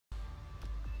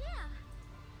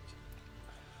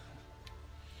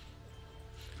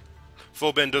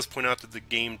Fullben does point out that the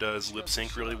game does lip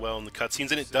sync really well in the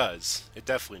cutscenes, and it does. It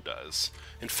definitely does.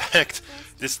 In fact,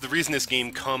 the reason this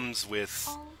game comes with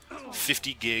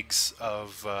 50 gigs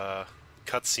of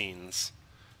cutscenes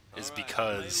is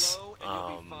because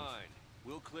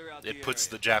it puts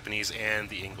the Japanese and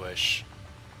the English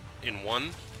in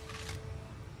one,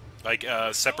 like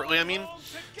separately. I mean,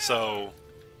 so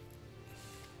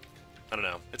I don't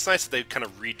know. It's nice that they kind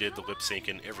of redid the lip sync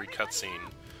in every cutscene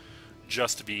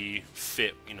just to be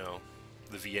fit, you know,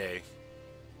 the VA,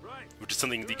 which is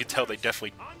something that you could tell they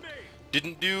definitely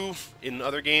didn't do in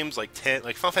other games like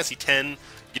Final Fantasy X. You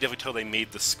could definitely tell they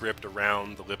made the script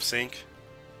around the lip sync.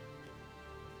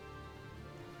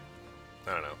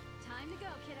 I don't know. Time to go,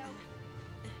 kiddo.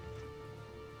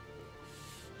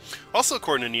 Also,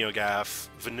 according to NeoGAF,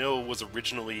 Vanille was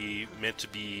originally meant to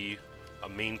be a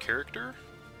main character,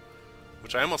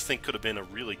 which I almost think could have been a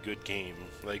really good game,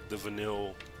 like the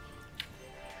Vanille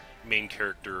main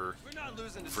character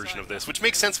version of this, which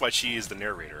makes sense why she is the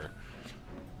narrator.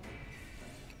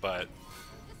 But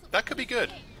that could be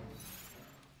good.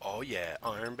 Oh yeah,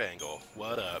 Iron Bangle.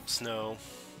 What up, Snow?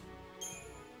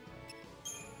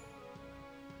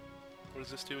 What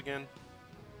does this do again?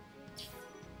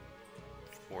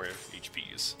 More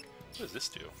HPs. What does this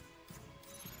do?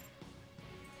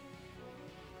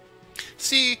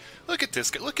 See, look at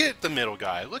this guy. Look at the middle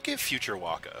guy. Look at Future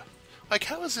Wakka. Like,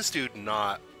 how is this dude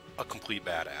not a complete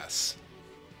badass?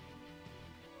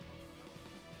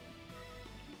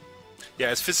 Yeah,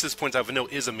 as Fistus points out, Vanille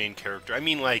is a main character. I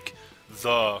mean, like,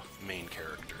 the main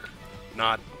character.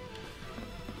 Not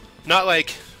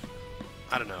like,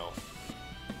 I don't know,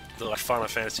 the Final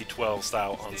Fantasy XII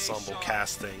style ensemble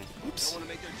cast thing. Oops.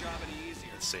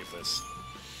 Let's save this.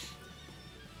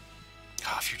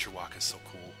 Ah, Future Wakka is so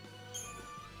cool.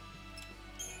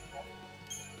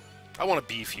 I want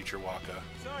to be Future Wakka.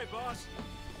 Sorry, boss.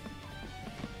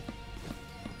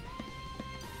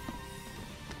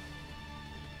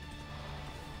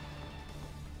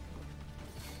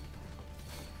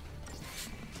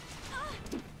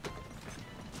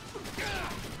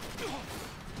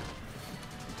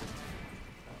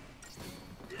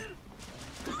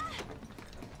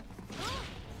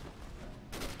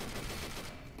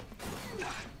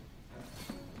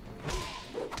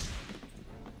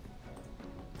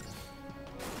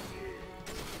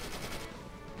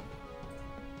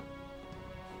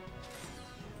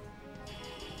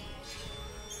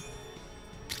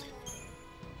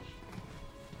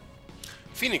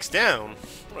 Phoenix down?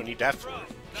 I don't need that for.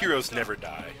 Heroes never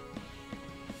die.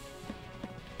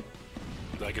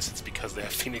 I guess it's because they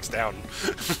have Phoenix down.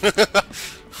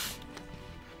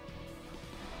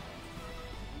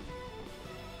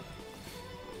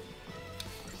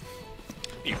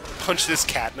 You punch this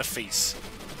cat in the face.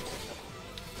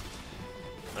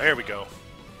 There we go.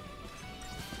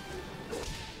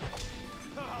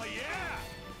 Oh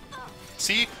yeah!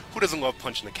 See? Who doesn't love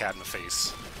punching a cat in the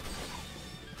face?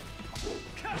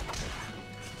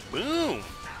 Boom!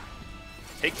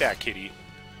 Take that, kitty.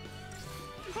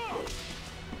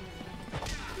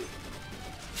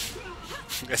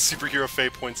 As Superhero Faye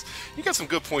points, you got some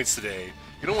good points today.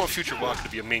 You don't want Future Wakka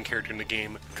to be a main character in the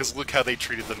game, because look how they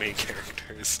treated the main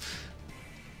characters.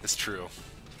 It's true.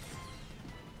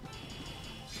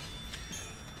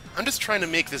 I'm just trying to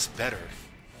make this better.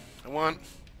 I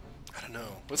don't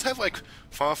know. Let's have, like,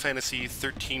 Final Fantasy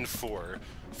 13-4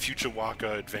 Future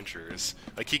Wakka Adventures.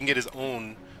 Like, he can get his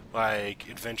own, like,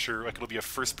 adventure. Like, it'll be a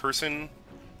first-person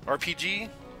RPG.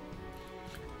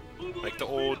 Like the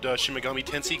old Shin Megami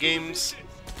Tensei games.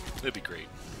 It'd be great.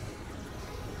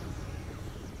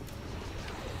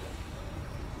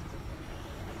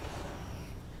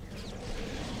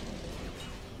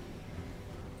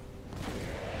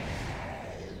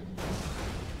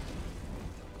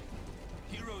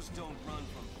 Heroes don't run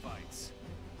from fights.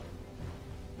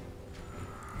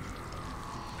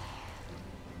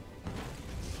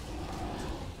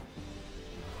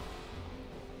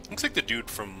 Looks like the dude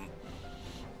from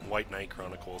White Knight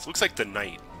Chronicles. Looks like the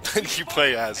knight that you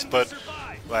play as, but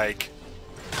like,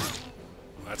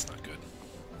 that's not good.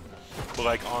 But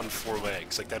like on four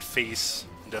legs, like that face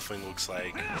definitely looks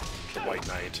like the White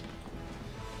Knight.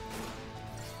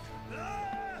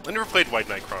 I never played White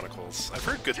Knight Chronicles. I've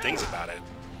heard good things about it.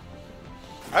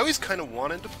 I always kind of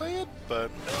wanted to play it, but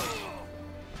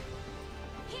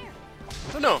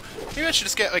I don't know. Maybe I should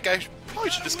just get, like, I probably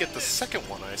should just get the second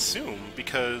one, I assume,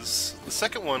 because the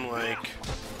second one, like,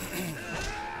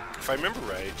 if I remember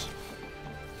right,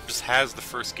 just has the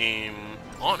first game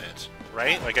on it,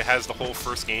 right? Like, it has the whole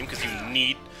first game, because you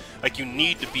need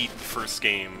to beat the first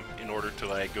game in order to,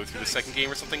 like, go through the second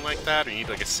game or something like that, or you need,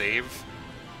 like, a save.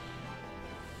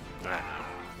 I don't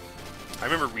know. I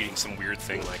remember reading some weird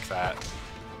thing like that.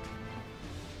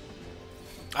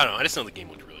 I don't know, I just know the game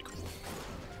looked really cool.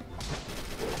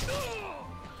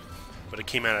 But it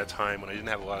came out at a time when I didn't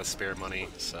have a lot of spare money,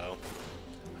 so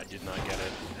I did not get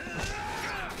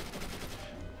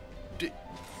it.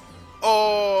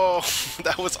 Oh,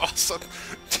 that was awesome.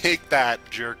 Take that,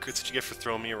 jerk. That's what you get for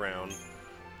throwing me around.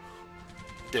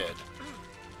 Dead.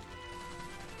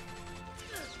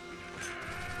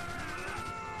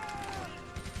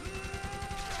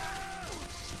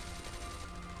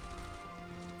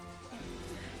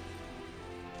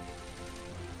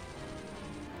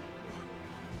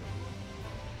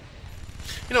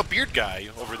 You know, Beard Guy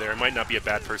over there might not be a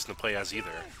bad person to play as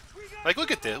either. Like,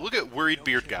 look at this. Look at Worried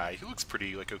Beard Guy. He looks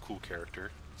pretty, like, a cool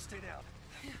character. Stay down.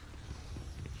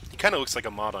 He kind of looks like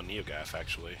a mod on NeoGAF,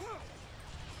 actually.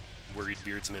 Worried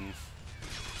Beardsman.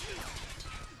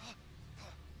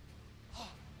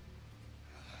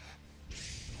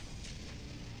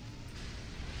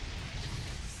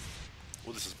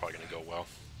 Well, this is probably going to go well.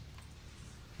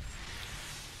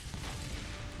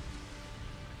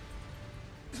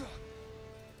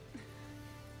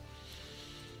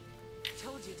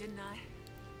 Told you, didn't I?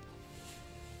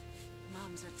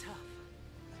 Moms are tough.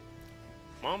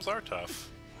 Moms are tough.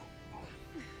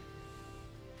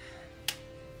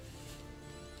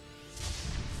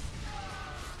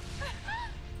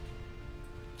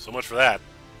 So much for that.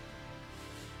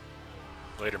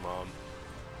 Later, Mom.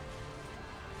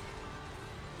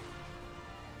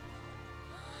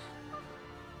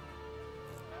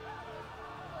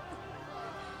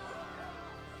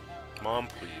 Mom,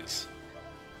 please.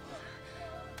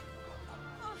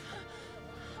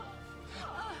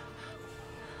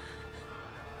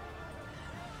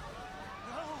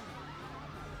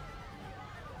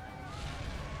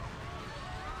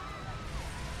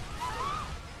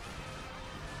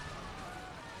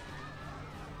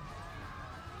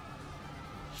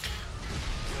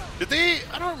 Did they?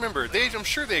 I don't remember. I'm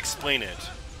sure they explain it.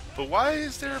 But why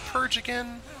is there a purge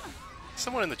again?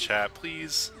 Someone in the chat,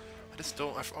 please. I just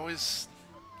don't. I've always.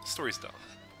 The story's dumb.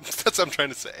 That's what I'm trying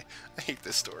to say. I hate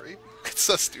this story. It's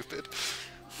so stupid.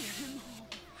 Get him home.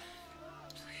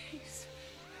 Please.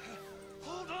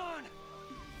 Hold on.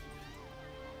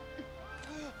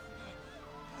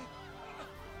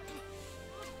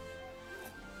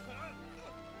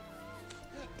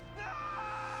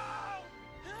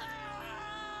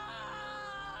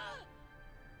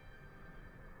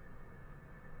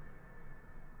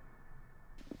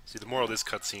 See, the moral of this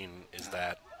cutscene is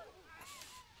that...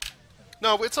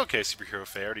 No, it's okay, Superhero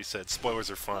Faye. I already said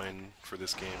spoilers are fine for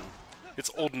this game.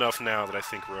 It's old enough now that I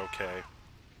think we're okay.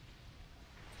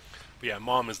 But yeah,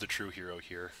 Mom is the true hero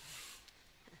here.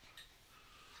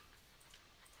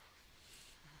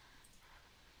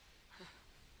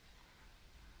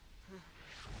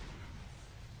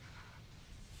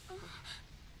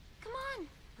 Come on.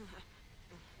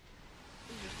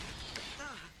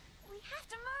 We have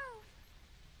to move.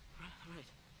 Right.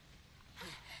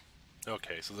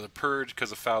 Okay, so the purge,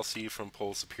 because of fallacy from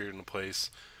Pulse, appeared in place,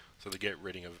 so they get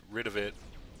rid of it.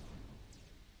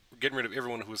 We're getting rid of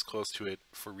everyone who was close to it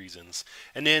for reasons.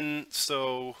 And then,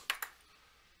 so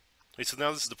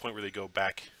now this is the point where they go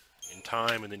back in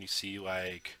time, and then you see,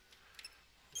 like,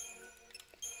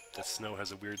 that Snow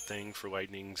has a weird thing for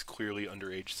Lightning's clearly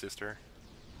underage sister.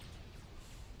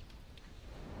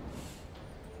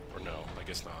 Or no, I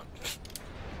guess not.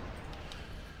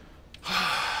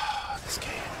 This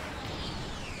game.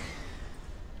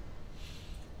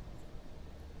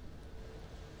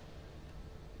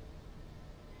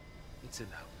 It's an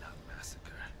out-and-out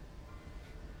massacre.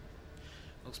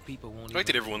 Most people won't I like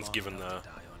that even everyone's live given long enough to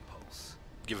die on Pulse.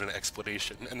 given an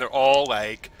explanation, and they're all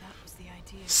like That was the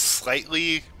idea.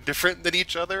 slightly different than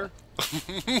each other.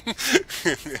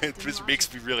 It just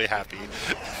makes me really happy. To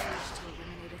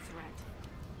eliminate a threat.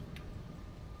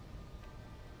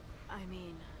 I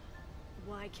mean,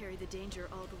 why carry the danger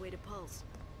all the way to Pulse?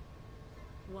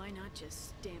 Why not just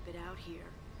stamp it out here?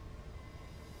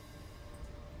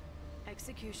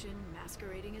 Execution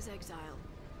masquerading as exile.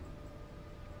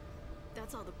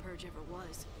 That's all the Purge ever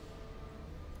was.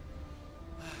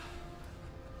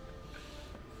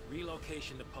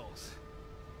 Relocation to Pulse.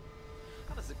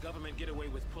 How does the government get away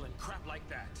with pulling crap like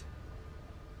that?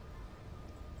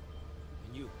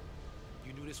 And you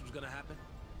knew this was gonna happen?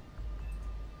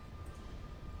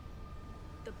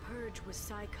 The Purge was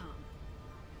SciComm.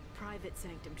 Private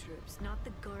Sanctum troops, not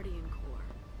the Guardian Corps.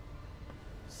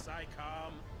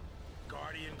 SciComm,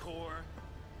 Guardian Corps.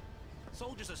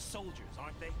 Soldiers are soldiers,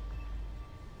 aren't they?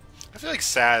 I feel like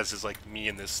Saz is like me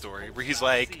in this story, where he's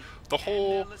like, the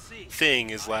whole thing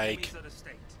is like,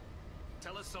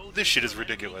 Tell a soldier This shit is to kill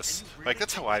an enemy, ridiculous. and you Like, really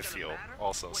that's think how I it's gonna feel, matter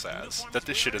also, what Saz. uniforms That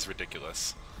this shit wear? is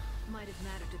ridiculous. Might have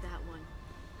mattered to that one.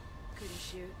 Couldn't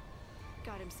shoot.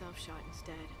 Got himself shot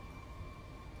instead.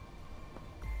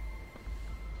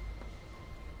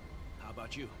 How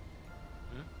about you?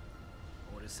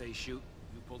 Order say shoot,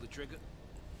 you pull the trigger?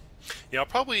 Yeah, I'll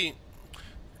probably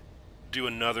do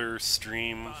another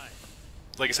stream. Fine.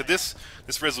 Like I said, this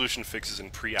resolution fix is in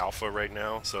pre-alpha right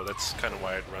now, so that's kind of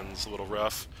why it runs a little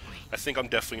rough. I think I'm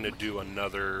definitely going to do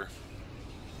another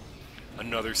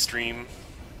stream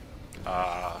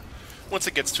once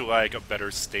it gets to like a better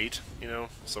state, you know.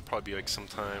 So it'll probably be like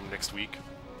sometime next week.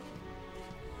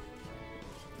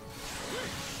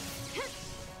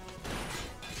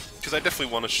 Because I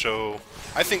definitely want to show.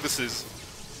 I think this is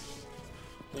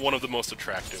one of the most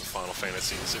attractive Final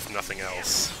Fantasies, if nothing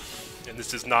else. And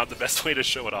this is not the best way to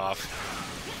show it off.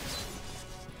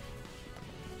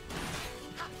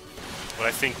 But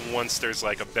I think once there's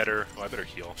like a better... Oh, I better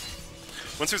heal.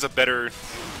 Once there's a better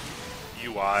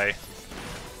UI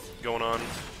going on,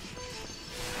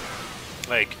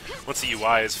 like, once the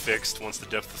UI is fixed, once the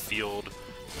depth of field,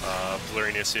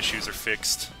 blurriness issues are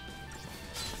fixed,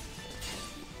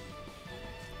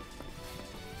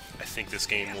 I think this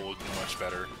game will look much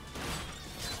better.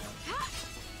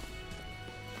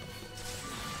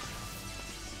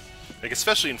 Like,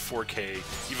 especially in 4K,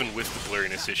 even with the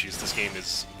blurriness issues, this game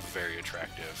is very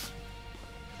attractive.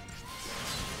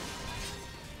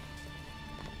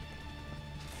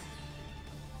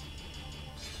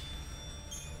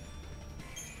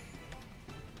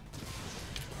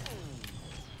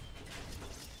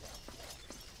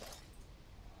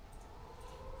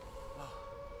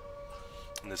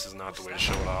 And this is not the way to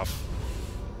show it off.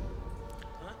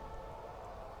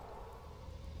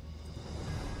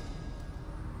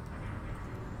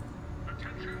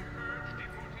 Attention purge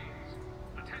deportees.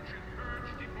 Attention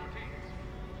purge deportees.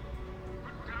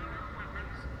 Put down your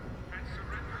weapons and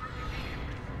surrender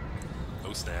immediately.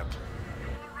 Oh snap.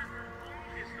 Your removal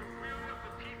is the will of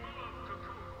the people of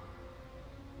Cocoon.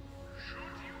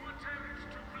 Should you attempt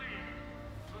to flee,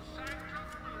 the Sanctum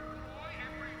will employ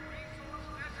every resource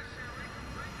necessary to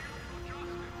bring you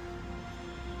to justice.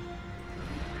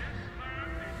 This land is no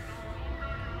longer your home.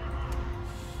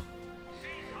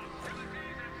 Cease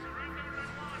hostilities and surrender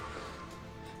at once.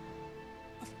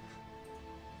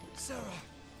 Sarah.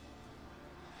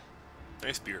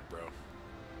 Nice beard, bro.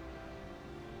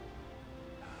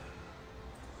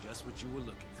 Just what you were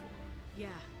looking for. Yeah.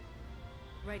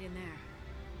 Right in there.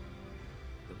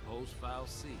 The post-file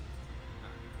C.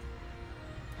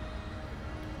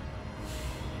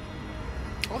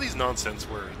 All these nonsense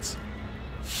words.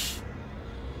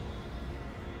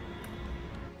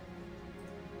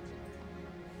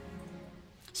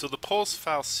 So the pulse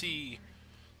file C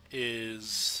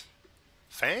is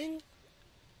Fang?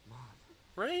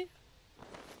 Right?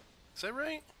 Is that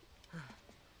right? I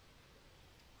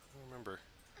don't remember.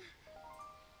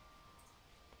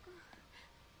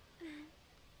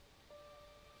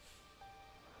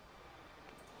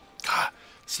 God,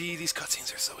 see, these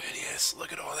cutscenes are so hideous.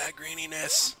 Look at all that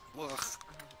greeniness. Ugh.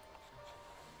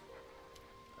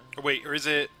 Or wait, or is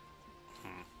it...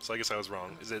 So I guess I was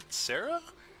wrong. Is it Sarah?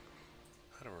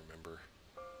 I don't remember.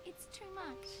 It's too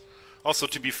much. Also,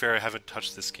 to be fair, I haven't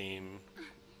touched this game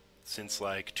since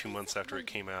like 2 months after it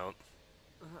came out.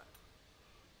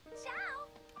 Ciao!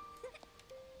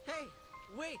 Hey,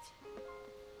 wait.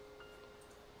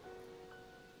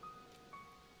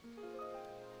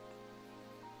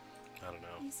 I don't know.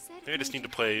 You said Maybe I just we need to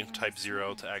should play have it on Type the 0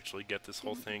 side. to actually get this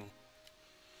whole thing.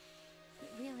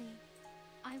 Really,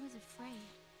 I was afraid.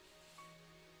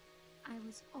 I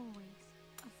was always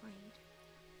afraid.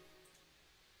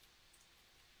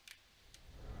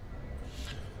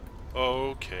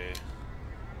 Okay.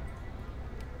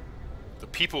 The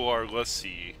people are, let's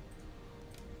see.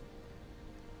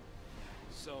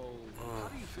 So, how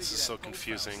do you figure This is that so post-file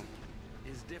confusing.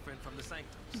 C is different from the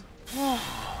Sanctums?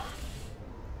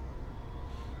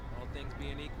 All things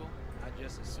being equal, I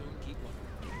just as soon keep one.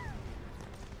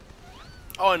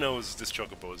 All I know is this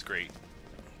Chocobo is great.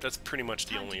 That's pretty much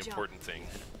the Time to only jump. important thing.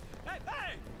 Hey,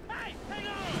 hey, hey, hang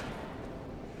on!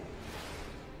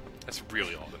 That's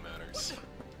really all that matters.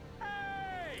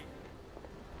 Hey!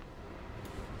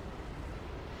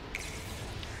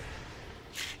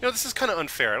 You know, this is kind of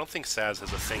unfair. I don't think Saz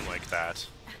has a thing like that.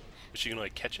 Is she gonna,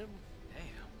 like, catch him?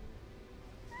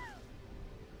 Damn.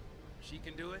 She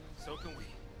can do it, so can we.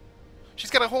 She's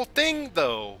got a whole thing,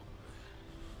 though!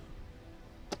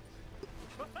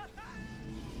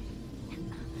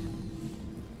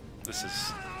 This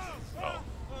is... Oh.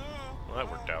 Well, that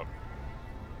worked out.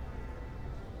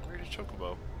 Where did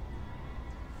Chocobo?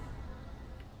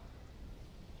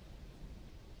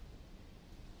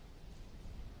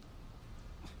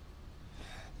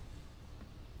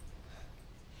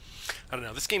 I don't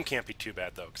know, this game can't be too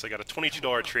bad though, because I got a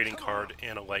 $22 trading card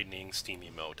and a lightning Steam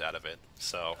emote out of it,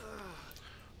 so...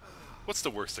 What's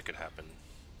the worst that could happen?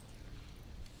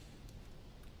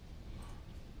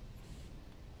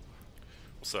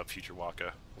 What's up, Future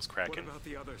Wakka? What's cracking? What about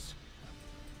the others?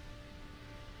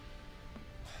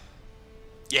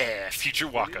 Yeah, Future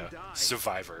They Wakka, didn't die.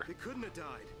 survivor. They couldn't have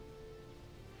died.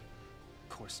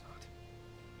 Of course not.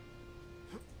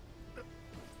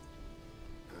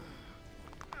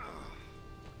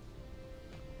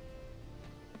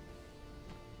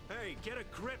 Hey, get a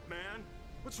grip, man.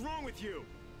 What's wrong with you?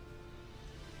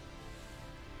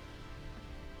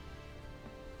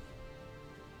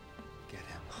 Get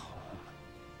him home.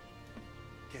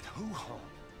 Get who home?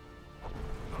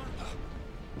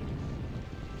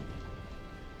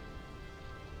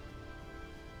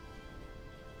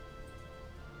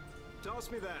 Toss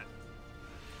me that.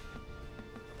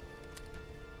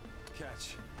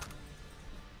 Catch.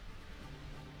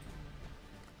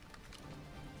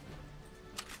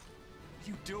 What are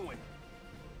you doing?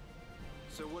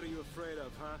 So what are you afraid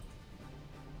of, huh?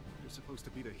 You're supposed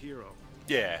to be the hero.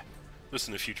 Yeah,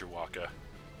 listen to Future Wakka.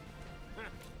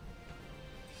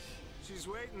 She's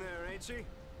waiting there, ain't she?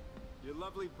 Your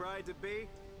lovely bride-to-be?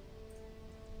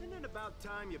 Isn't it about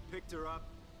time you picked her up?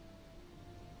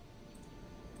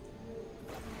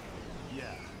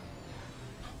 Yeah.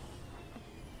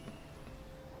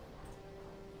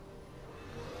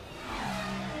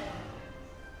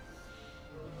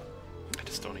 I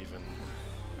just don't even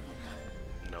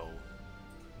know.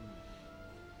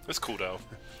 It's cool though.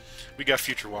 We got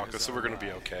Future Wakka, so we're gonna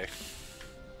be okay.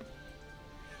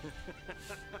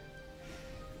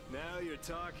 Now you're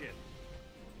talking.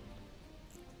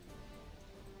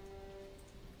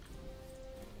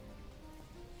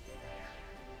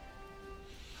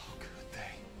 How could they?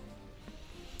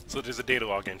 So there's a data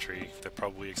log entry that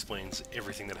probably explains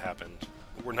everything that happened.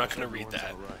 We're not gonna read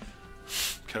that,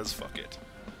 because fuck it.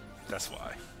 That's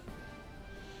why.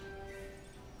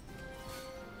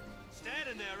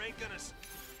 Standing there ain't gonna...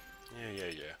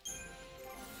 Yeah.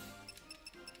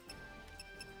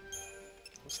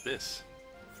 What's this?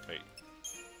 Wait.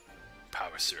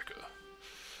 Power circle.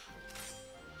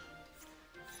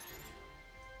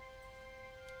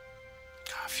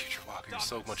 God, Future Wakka, you're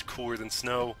so much cooler than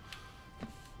Snow.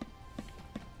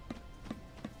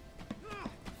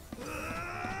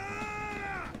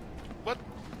 What?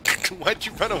 Why'd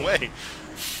you run away?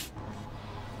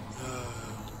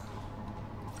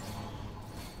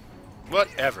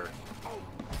 Whatever.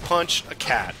 Punch a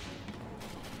cat.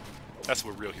 That's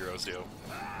what real heroes do.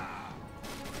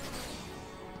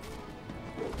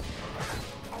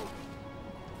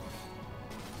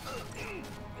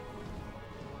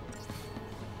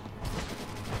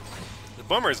 The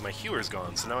bummer is my healer's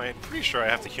gone, so now I'm pretty sure I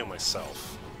have to heal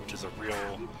myself, which is a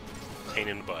real pain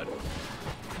in the butt.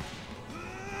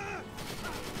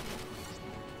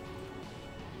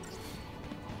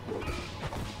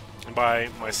 And by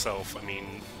myself, I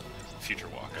mean Future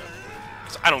Wakka.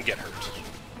 Because I don't get hurt.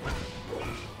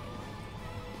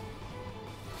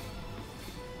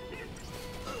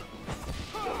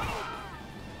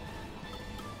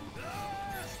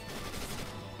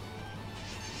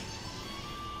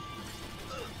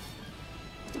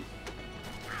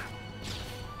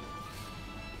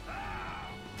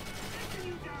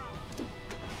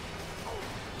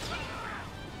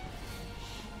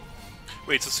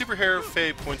 Wait, so Super Hero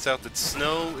Faye points out that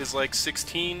Snow is like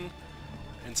 16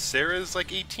 and Sarah's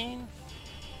like 18?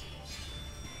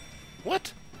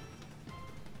 What?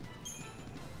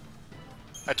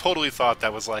 I totally thought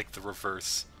that was like the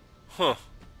reverse. Huh.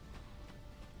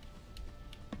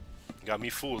 Got me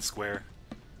fooled, Square.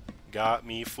 Got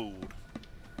me fooled.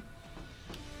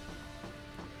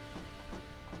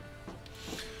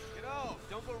 Get off!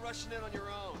 Don't go rushing in on your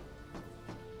own.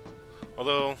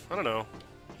 Although, I don't know.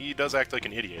 He does act like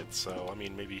an idiot, so, I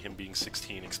mean, maybe him being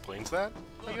 16 explains that,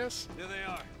 I guess? Here they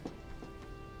are.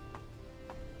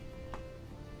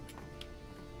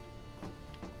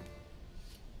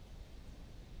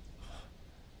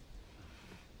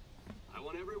 I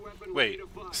want every weapon Wait, ready to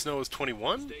fire. Snow is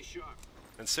 21? Stay sharp.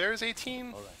 And Sarah's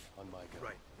 18? All right, on my go.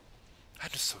 Right. I'm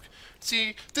just so...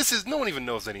 See, this is... No one even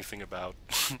knows anything about...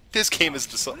 This game is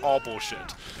just all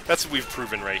bullshit. That's what we've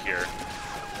proven right here.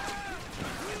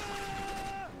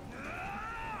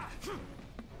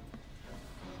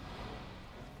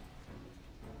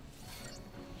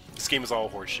 This game is all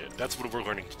horseshit. That's what we're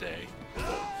learning today.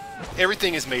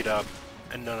 Everything is made up,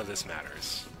 and none of this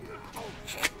matters.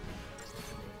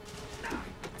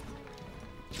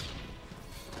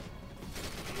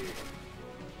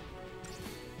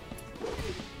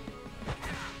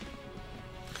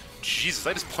 Jesus,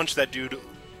 I just punched that dude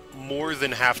more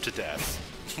than half to death.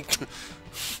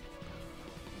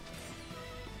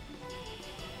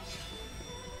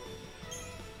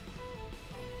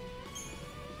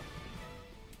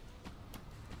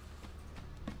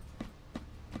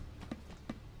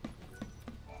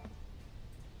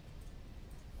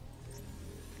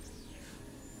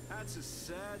 That's a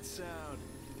sad sound.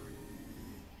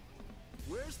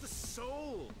 Where's the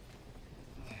soul?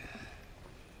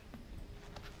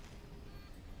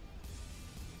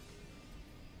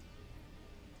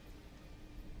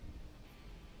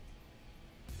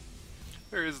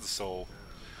 Where is the soul?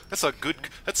 That's a good.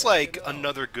 That's like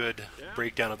another good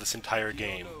breakdown of this entire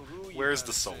game. Where's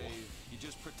the soul? You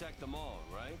just protect them all,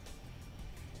 right?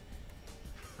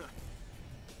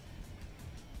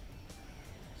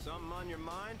 Something on your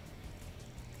mind?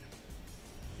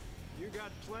 You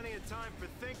got plenty of time for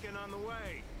thinking on the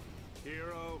way,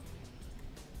 hero.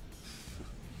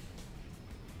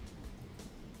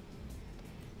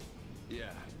 Yeah.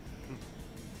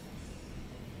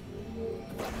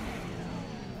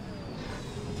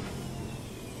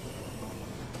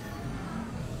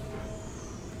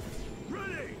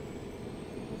 Ready!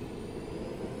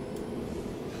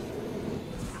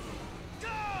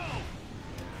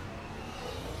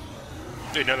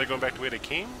 Wait, now they're going back the way they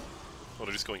came? Oh,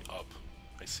 they're just going up.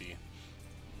 I see.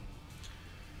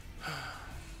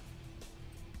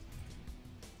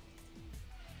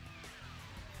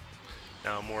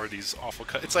 Now more of these awful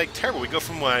cuts. It's like terrible. We go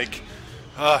from like,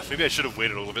 maybe I should have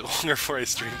waited a little bit longer before I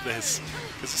streamed this.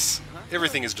 Because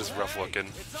everything is just rough looking.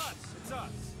 It's us! It's us!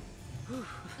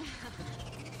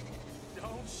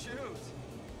 Don't shoot!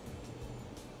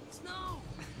 Snow!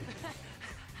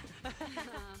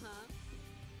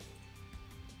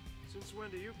 Since when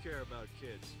do you care about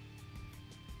kids?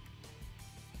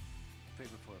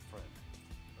 Favor for a friend.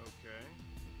 Okay.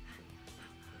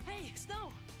 Hey,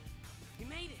 Snow! You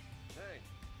made it! Hey,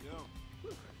 yo.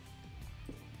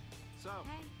 So,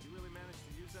 Hey. you really managed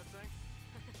to use that thing?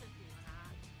 I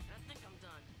think I'm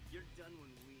done. You're done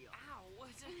when we are. Ow,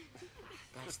 what's it?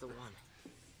 That's the one.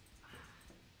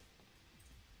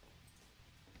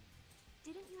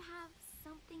 Didn't you have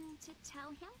something to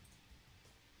tell him?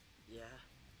 Yeah,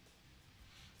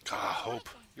 God, Hope,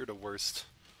 you're the worst.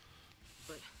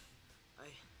 but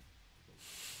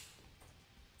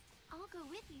I'll go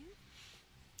with you.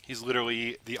 He's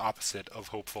literally the opposite of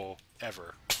hopeful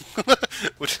ever.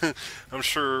 Which I'm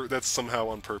sure that's somehow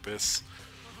on purpose.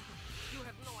 You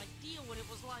have no idea what it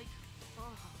was like.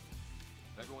 Oh,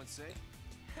 everyone say?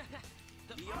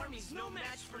 the army's no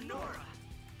match for Nora.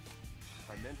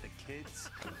 I meant the kids.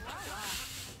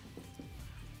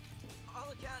 All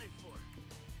accounted for.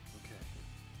 Okay.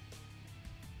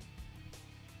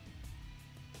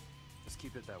 Just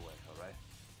keep it that way, all right?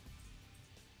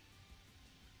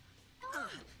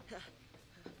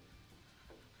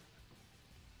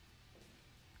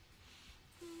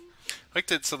 Like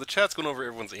that, so the chat's going over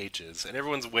everyone's ages, and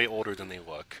everyone's way older than they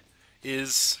look.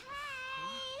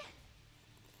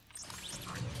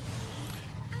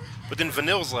 But then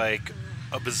Vanille's like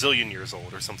a bazillion years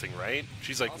old or something, right?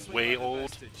 She's like way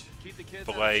old,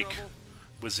 but like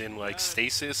was in like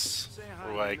stasis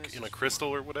or like in a crystal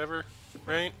or whatever,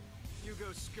 right? You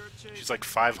go skirt chasing, She's like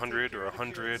 500 or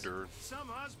 100 or some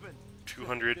husband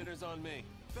 200. Dinner's on me.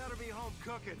 better be home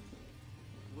cooking.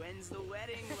 When's the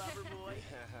wedding, lover boy?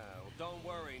 Well, don't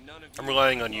worry, none of you. I'm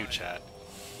relying on you, chat.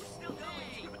 Still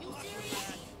going. You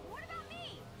serious? What about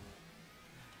me?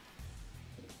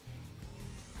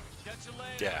 Catch you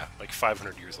later. Yeah, like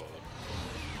 500 years old.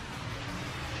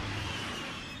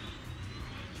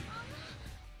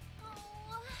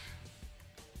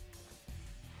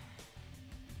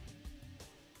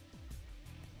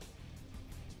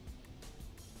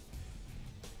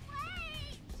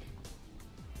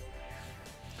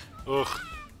 Oh. Ugh.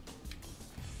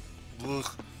 Ugh.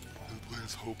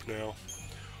 Where's Hope now?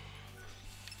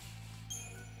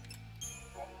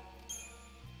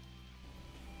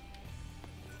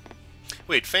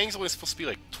 Wait, Fang's only supposed to be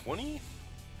like 20?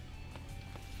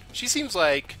 She seems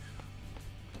like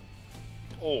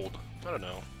old. I don't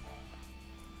know.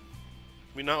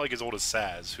 I mean, not like as old as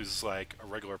Saz, who's like a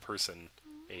regular person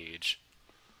age.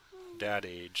 Dad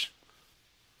age.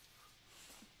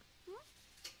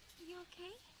 You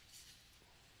okay?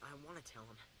 I want to tell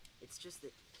him. It's just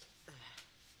that.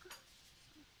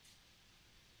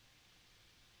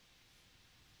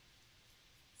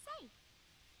 Say,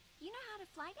 you know how to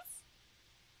fly this?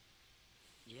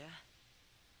 Yeah,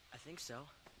 I think so.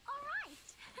 All right.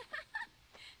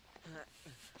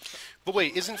 But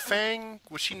wait, isn't Fang,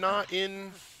 was she not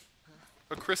in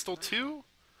a crystal too?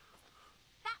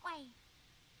 That way.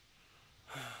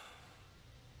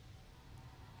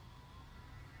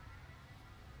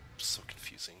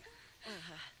 confusing.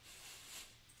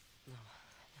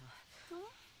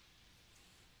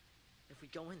 If we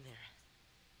go in there,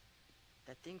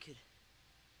 that thing could...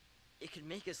 It could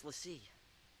make us Lassie.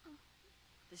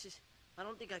 This is... I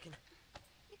don't think I can...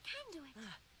 You can do it.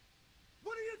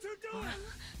 What are you two doing?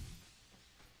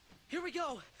 Here we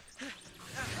go!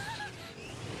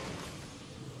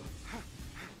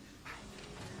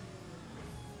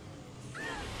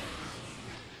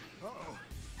 Uh-oh.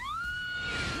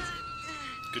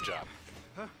 Good job.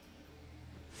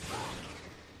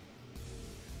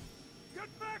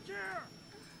 Get back here!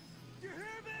 You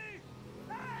hear me?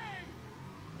 Hey!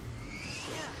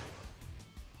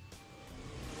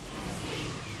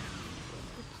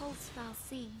 The pulse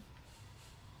Valsea.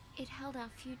 It held our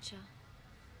future.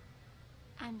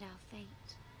 And our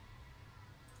fate.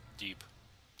 Deep.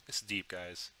 It's deep,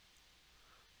 guys.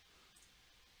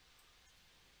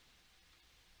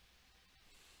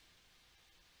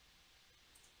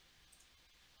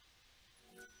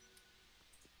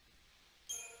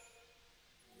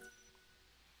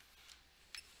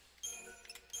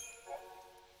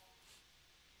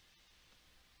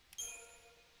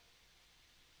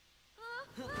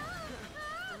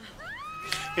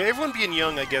 Yeah, everyone being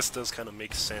young, I guess, does kind of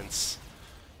make sense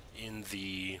in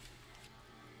the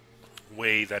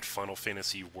way that Final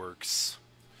Fantasy works.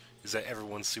 Is that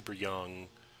everyone's super young,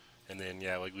 and then,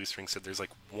 yeah, like Loose Ring said, there's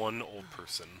like one old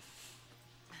person.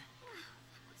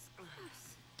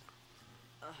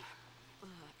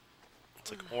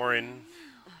 It's like Orin,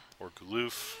 or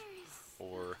Galoof,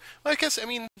 or... Well, I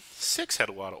mean, 6 had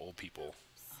a lot of old people,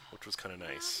 which was kind of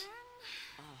nice.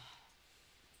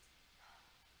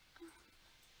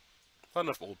 Not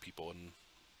enough old people in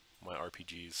my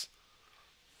RPGs.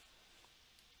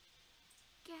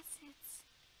 Guess it's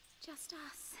just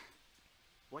us.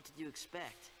 What did you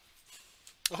expect?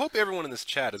 I hope everyone in this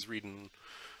chat is reading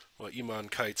what Iman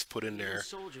Kites put in there.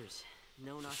 Soldiers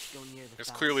know not to go near the There's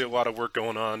foul clearly a sea. lot of work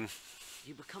going on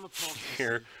You become a pulse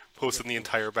here, Lassie, posting the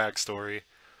entire backstory.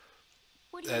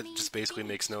 What do you That mean, just basically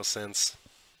makes no sense.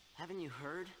 Haven't you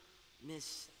heard,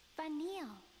 Miss... Vanille.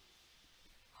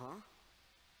 Huh?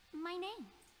 My name.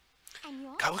 And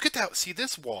yours? God, look at that. See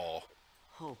this wall?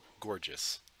 Hope.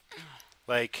 Gorgeous.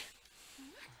 Like...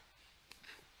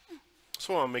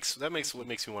 So what makes me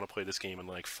want to play this game in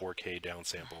like 4K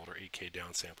downsampled or 8K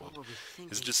downsampled. What were we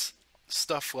thinking? Is just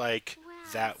stuff like Well,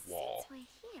 that since wall. we're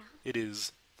here, It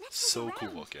is let's so look cool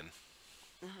around. looking.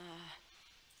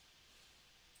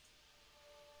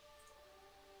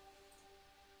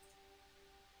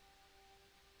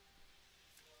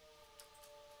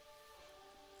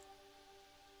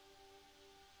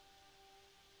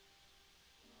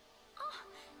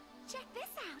 check this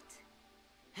out.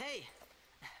 Hey!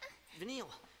 Vanille,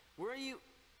 where are you?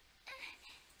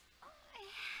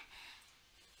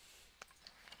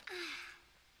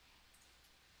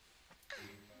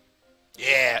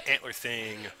 Yeah, antler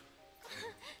thing.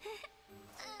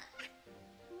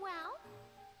 Well,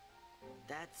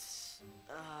 That's...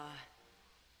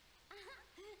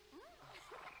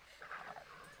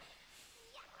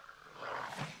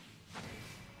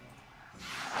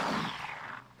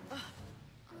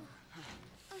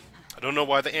 I don't know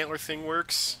why the antler thing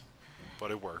works,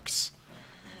 but it works.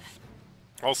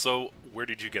 Also, where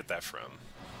did you get that from?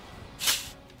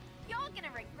 you're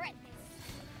gonna regret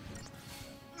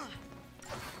this.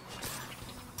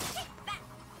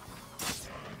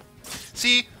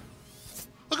 See?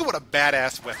 Look at what a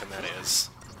badass weapon that is.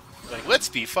 Like, let's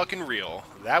be fucking real.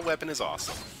 That weapon is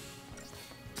awesome.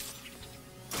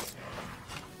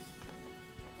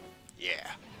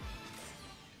 Yeah.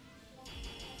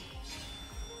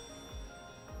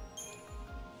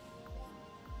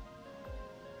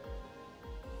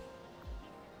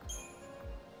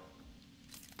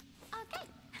 Okay,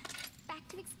 back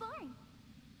to exploring.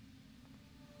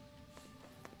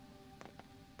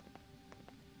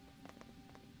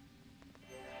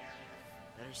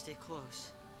 Better stay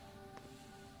close.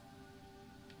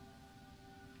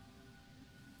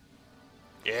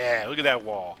 Yeah, look at that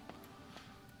wall.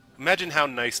 Imagine how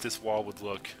nice this wall would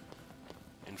look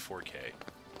in 4K.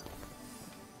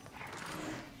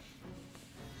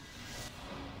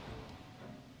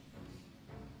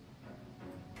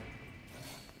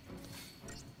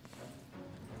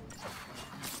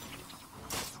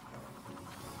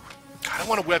 God, I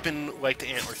want a weapon like the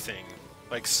antler thing.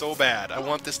 Like, so bad. I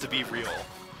want this to be real.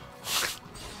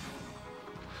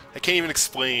 I can't even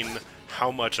explain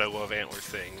how much I love antler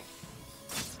thing.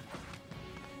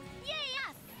 Yay,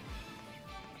 us!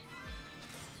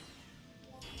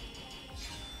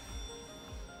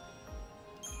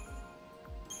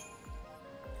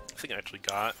 I think I actually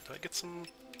got... Did I get some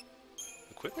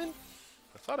equipment?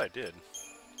 I thought I did.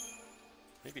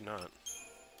 Maybe not.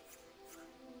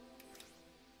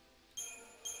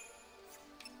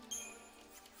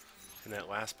 In that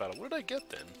last battle, what did I get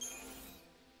then?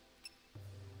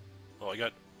 Oh, I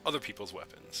got other people's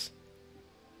weapons.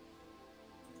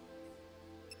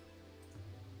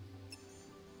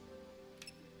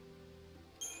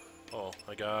 Oh,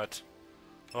 I got...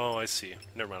 Oh, I see.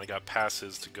 Never mind, I got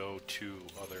passes to go to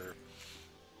other...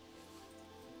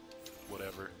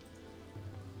 whatever.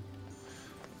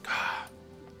 God.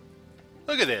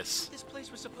 Look at this! This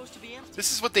place was supposed to be empty.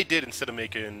 This is what they did instead of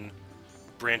making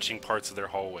branching parts of their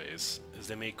hallways, is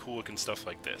they made cool looking stuff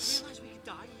like this. Realize we could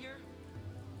die here?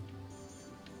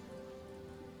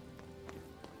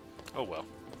 Oh well.